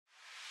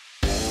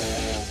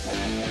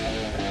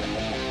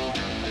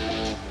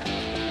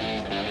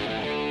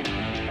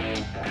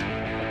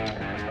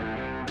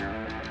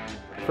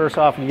First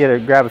off, you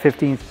grab a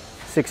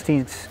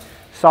 15/16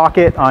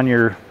 socket on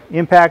your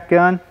impact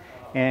gun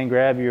and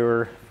grab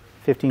your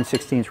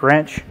 15/16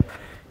 wrench,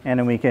 and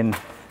then we can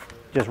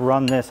just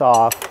run this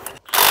off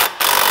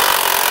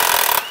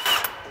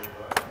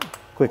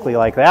quickly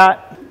like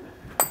that.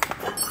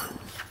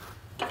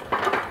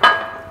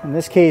 In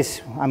this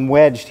case, I'm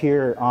wedged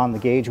here on the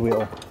gauge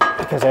wheel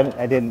because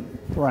I didn't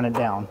run it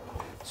down.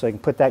 So I can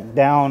put that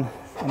down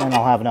and then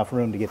I'll have enough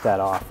room to get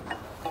that off.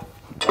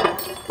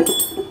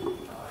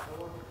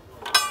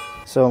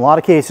 So in a lot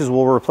of cases,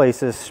 we'll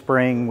replace this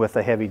spring with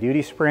a heavy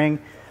duty spring.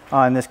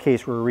 In this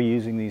case, we're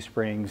reusing these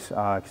springs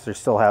because they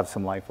still have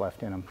some life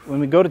left in them.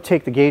 When we go to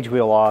take the gauge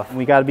wheel off,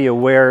 we got to be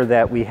aware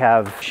that we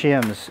have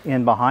shims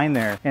in behind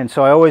there. And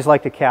so I always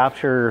like to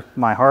capture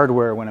my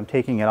hardware when I'm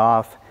taking it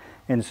off,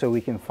 and so we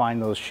can find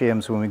those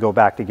shims when we go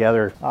back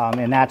together.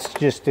 And that's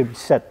just to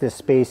set this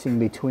spacing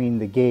between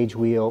the gauge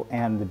wheel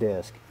and the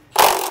disc.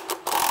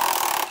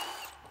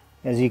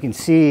 As you can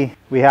see,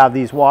 we have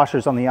these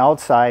washers on the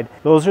outside.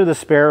 Those are the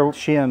spare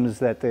shims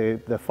that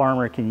the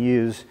farmer can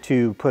use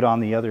to put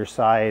on the other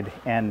side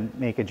and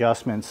make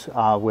adjustments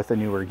with a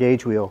newer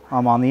gauge wheel.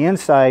 On the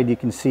inside, you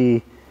can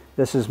see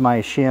this is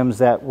my shims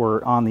that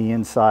were on the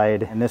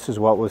inside, and this is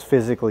what was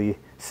physically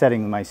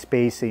setting my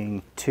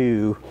spacing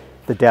to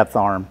the depth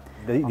arm.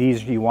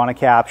 These you want to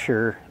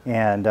capture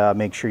and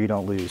make sure you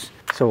don't lose.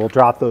 So we'll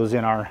drop those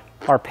in our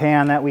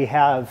pan that we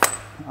have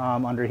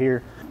under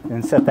here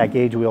and set that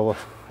gauge wheel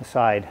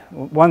aside.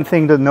 One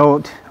thing to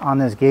note on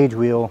this gauge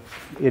wheel,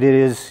 it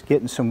is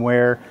getting some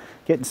wear,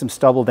 getting some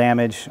stubble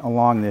damage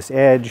along this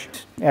edge.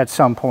 At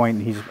some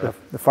point,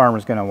 the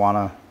farmer's going to want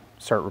to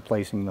start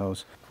replacing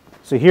those.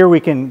 So here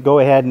we can go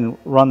ahead and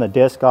run the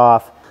disc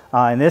off.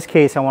 In this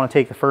case, I want to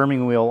take the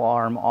firming wheel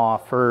arm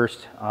off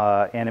first,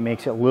 and it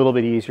makes it a little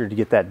bit easier to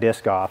get that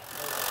disc off.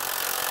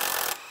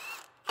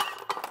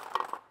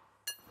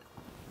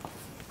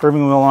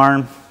 Firming wheel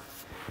arm.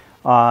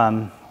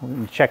 We're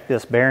going to check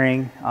this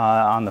bearing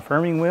on the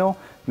firming wheel,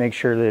 make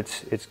sure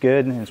that it's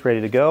good and it's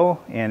ready to go,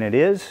 and it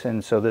is.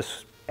 And so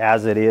this,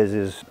 as it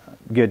is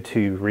good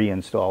to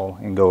reinstall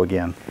and go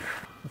again.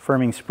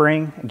 Firming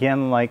spring,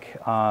 again,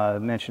 like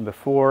mentioned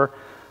before,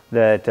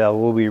 that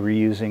we'll be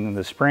reusing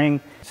the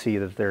spring. See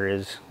that there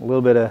is a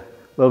little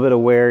bit of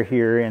wear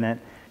here in it.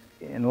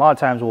 And a lot of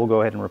times we'll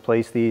go ahead and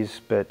replace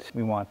these, but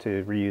we want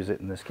to reuse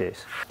it in this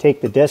case. Take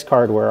the disc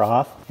hardware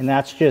off, and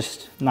that's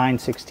just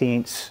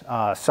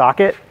 9/16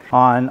 socket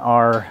on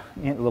our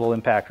little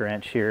impact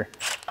wrench here.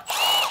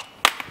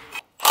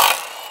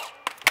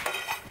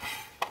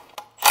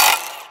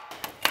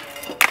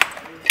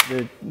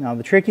 Now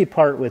the tricky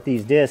part with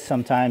these discs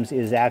sometimes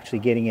is actually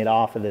getting it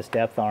off of this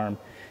depth arm,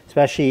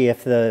 especially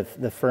if the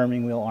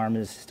firming wheel arm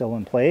is still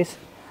in place.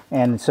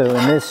 And so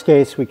in this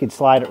case, we could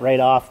slide it right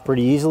off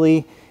pretty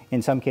easily.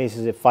 In some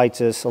cases, it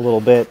fights us a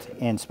little bit,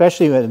 and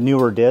especially with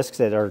newer discs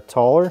that are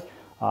taller.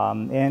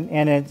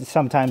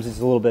 Sometimes it's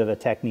a little bit of a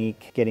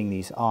technique getting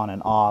these on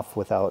and off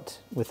without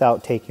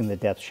taking the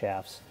depth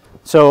shafts.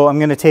 So I'm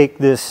going to take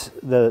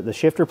the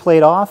shifter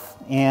plate off,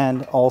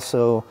 and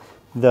also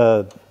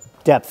the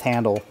depth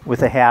handle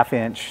with a 1/2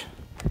 inch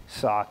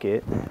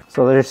socket.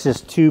 So there's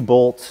just 2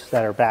 bolts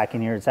that are back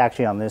in here. It's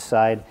actually on this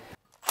side.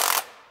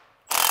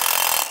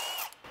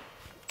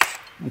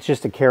 It's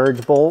just a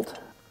carriage bolt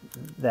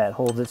that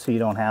holds it, so you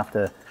don't have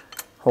to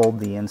hold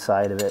the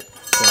inside of it.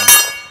 So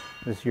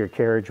this is your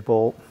carriage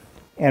bolt,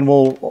 and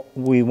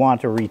we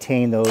want to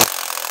retain those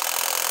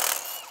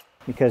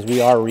because we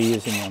are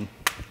reusing them.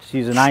 Just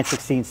use a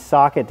 9/16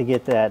 socket to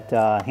get that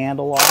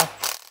handle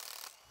off,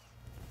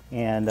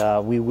 and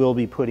we will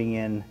be putting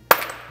in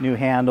new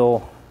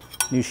handle,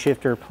 new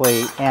shifter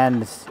plate,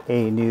 and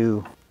a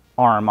new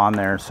arm on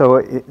there. So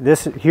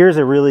here's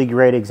a really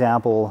great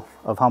example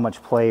of how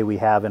much play we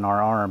have in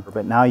our arm,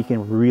 but now you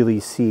can really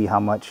see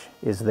how much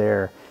is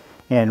there.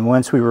 And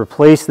once we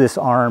replace this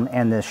arm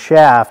and this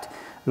shaft,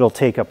 it'll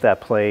take up that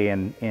play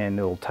and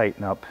it'll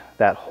tighten up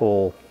that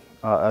whole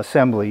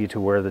assembly to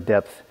where the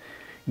depth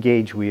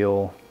gauge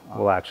wheel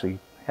will actually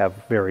have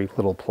very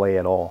little play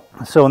at all.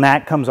 So and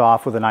that comes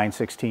off with a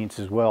 9/16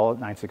 as well,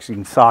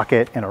 9/16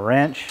 socket and a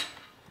wrench.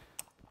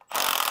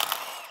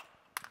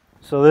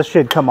 So this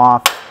should come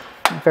off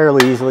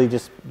fairly easily.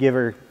 Just give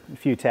her a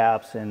few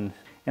taps, and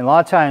a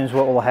lot of times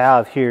what we'll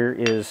have here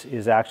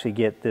is actually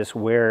get this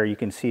wear. You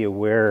can see a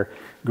wear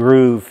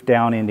groove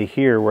down into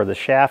here where the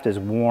shaft is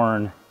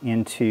worn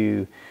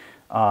into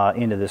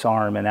this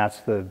arm, and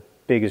that's the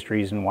biggest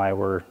reason why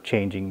we're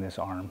changing this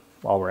arm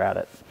while we're at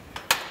it.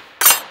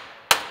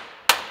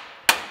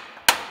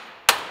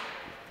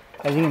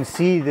 As you can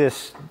see,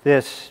 this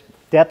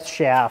depth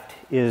shaft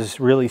is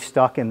really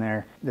stuck in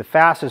there. The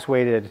fastest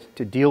way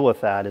to deal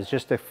with that is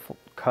just to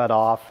cut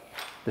off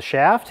the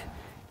shaft,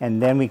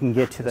 and then we can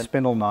get to the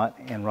spindle nut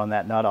and run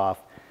that nut off.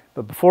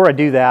 But before I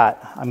do that,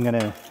 I'm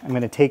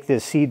gonna take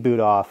this seed boot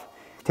off,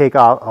 take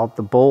out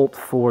the bolt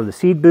for the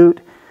seed boot,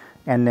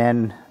 and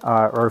then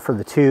or for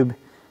the tube,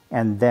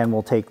 and then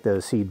we'll take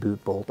the seed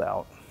boot bolt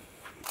out.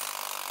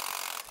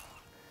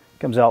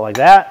 Comes out like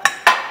that.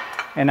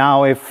 And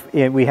now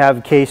we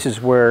have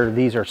cases where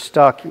these are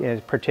stuck,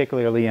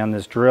 particularly on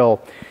this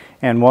drill,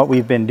 and what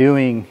we've been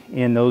doing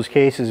in those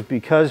cases,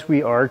 because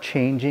we are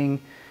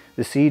changing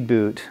the seed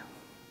boot,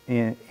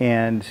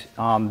 and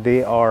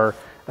they are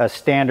a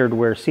standard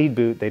wear seed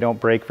boot, they don't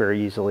break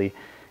very easily,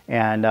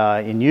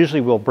 and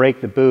usually we'll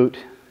break the boot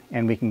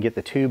and we can get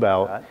the tube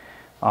out.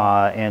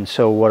 And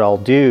so what I'll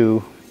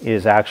do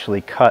is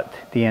actually cut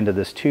the end of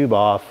this tube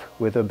off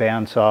with a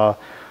bandsaw,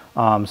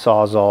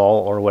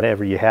 sawzall, or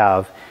whatever you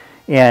have.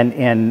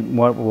 And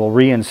what we'll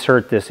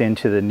reinsert this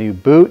into the new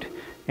boot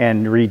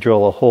and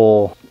re-drill a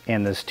hole,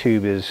 and this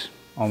tube is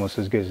almost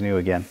as good as new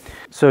again.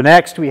 So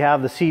next we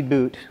have the seed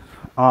boot.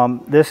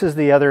 This is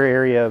the other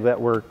area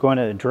that we're going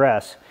to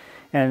address.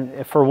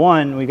 And for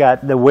one, we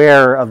got the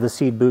wear of the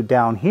seed boot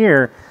down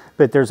here,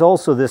 but there's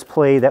also this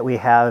play that we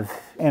have,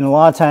 and a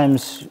lot of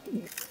times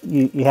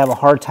you have a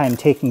hard time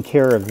taking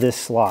care of this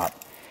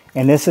slop.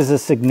 And this is a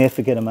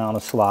significant amount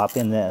of slop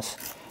in this.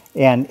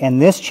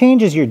 And this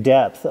changes your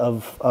depth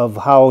of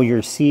how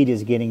your seed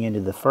is getting into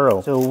the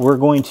furrow. So we're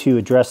going to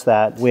address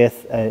that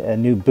with a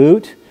new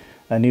boot,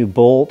 a new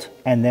bolt,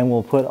 and then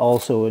we'll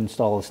also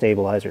install a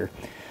stabilizer.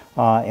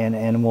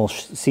 And we'll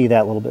see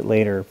that a little bit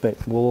later, but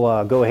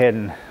we'll go ahead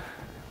and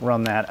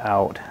run that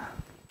out.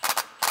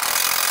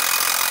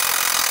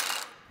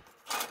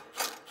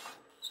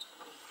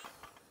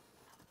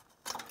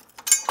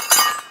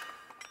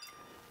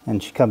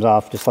 And she comes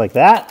off just like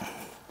that.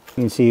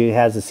 You can see it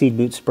has a seed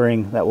boot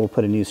spring that we'll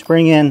put a new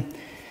spring in,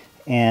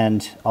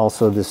 and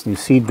also this new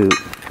seed boot.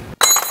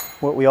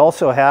 What we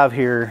also have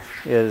here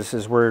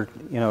is we're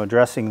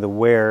addressing the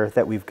wear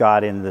that we've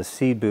got in the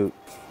seed boot.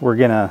 We're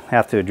gonna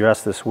have to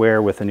address this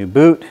wear with a new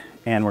boot,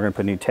 and we're gonna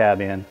put a new tab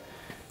in.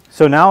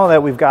 So now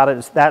that we've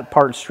got that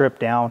part stripped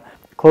down,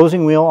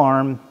 closing wheel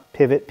arm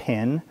pivot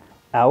pin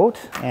out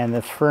and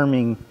the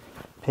firming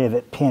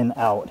pivot pin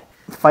out.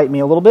 Fight me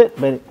a little bit,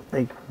 but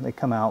they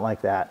come out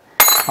like that.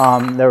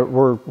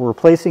 We're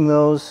replacing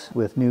those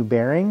with new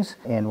bearings,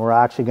 and we're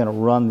actually going to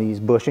run these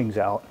bushings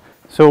out.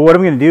 So what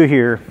I'm going to do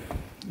here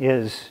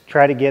is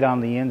try to get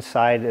on the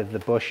inside of the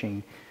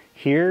bushing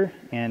here,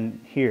 and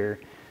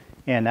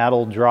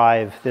that'll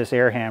drive, this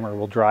air hammer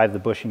will drive the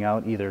bushing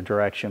out either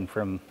direction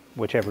from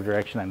whichever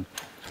direction I'm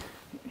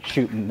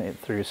shooting it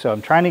through. So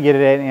I'm trying to get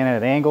it in at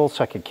an angle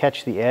so I can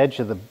catch the edge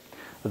of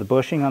the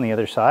bushing on the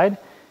other side.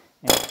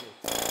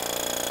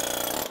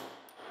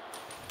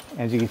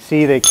 And as you can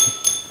see,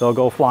 they'll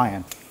go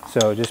flying.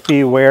 So just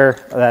be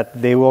aware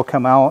that they will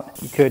come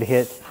out. You could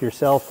hit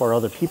yourself or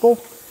other people,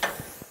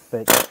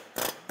 but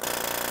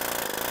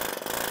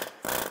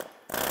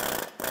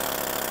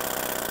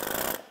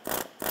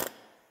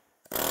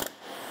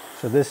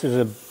so this is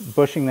a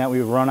bushing that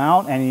we've run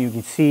out, and you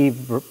can see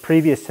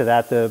previous to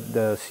that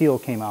the seal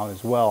came out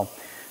as well.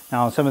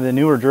 Now some of the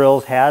newer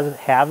drills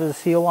have the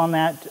seal on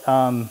that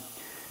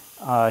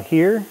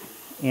here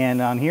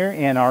and on here,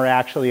 and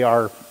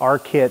our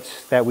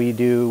kits that we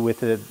do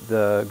with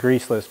the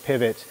greaseless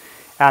pivots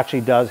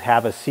actually does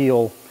have a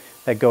seal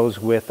that goes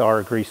with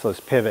our greaseless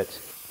pivots.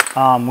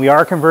 We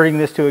are converting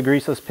this to a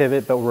greaseless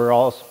pivot, but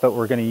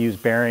we're going to use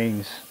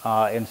bearings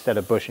instead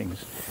of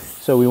bushings,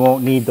 so we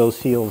won't need those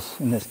seals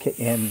in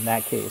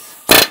that case.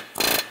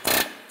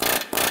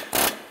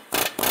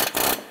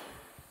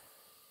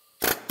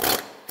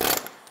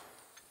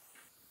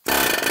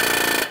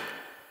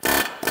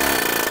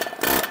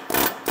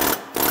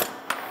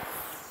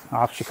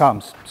 Off she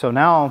comes. So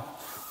now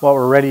what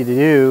we're ready to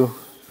do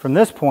from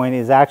this point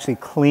is actually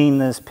clean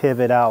this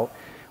pivot out.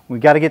 We've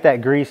got to get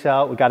that grease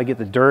out. We've got to get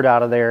the dirt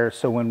out of there,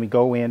 so when we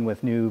go in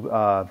with new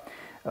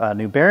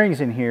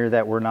bearings in here,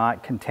 that we're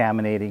not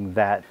contaminating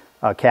that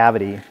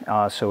cavity,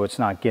 so it's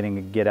not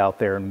get out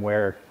there and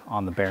wear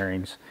on the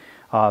bearings.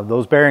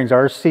 Those bearings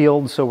are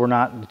sealed, so we're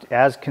not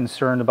as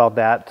concerned about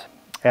that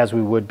as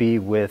we would be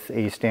with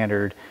a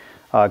standard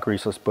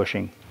greaseless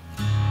bushing.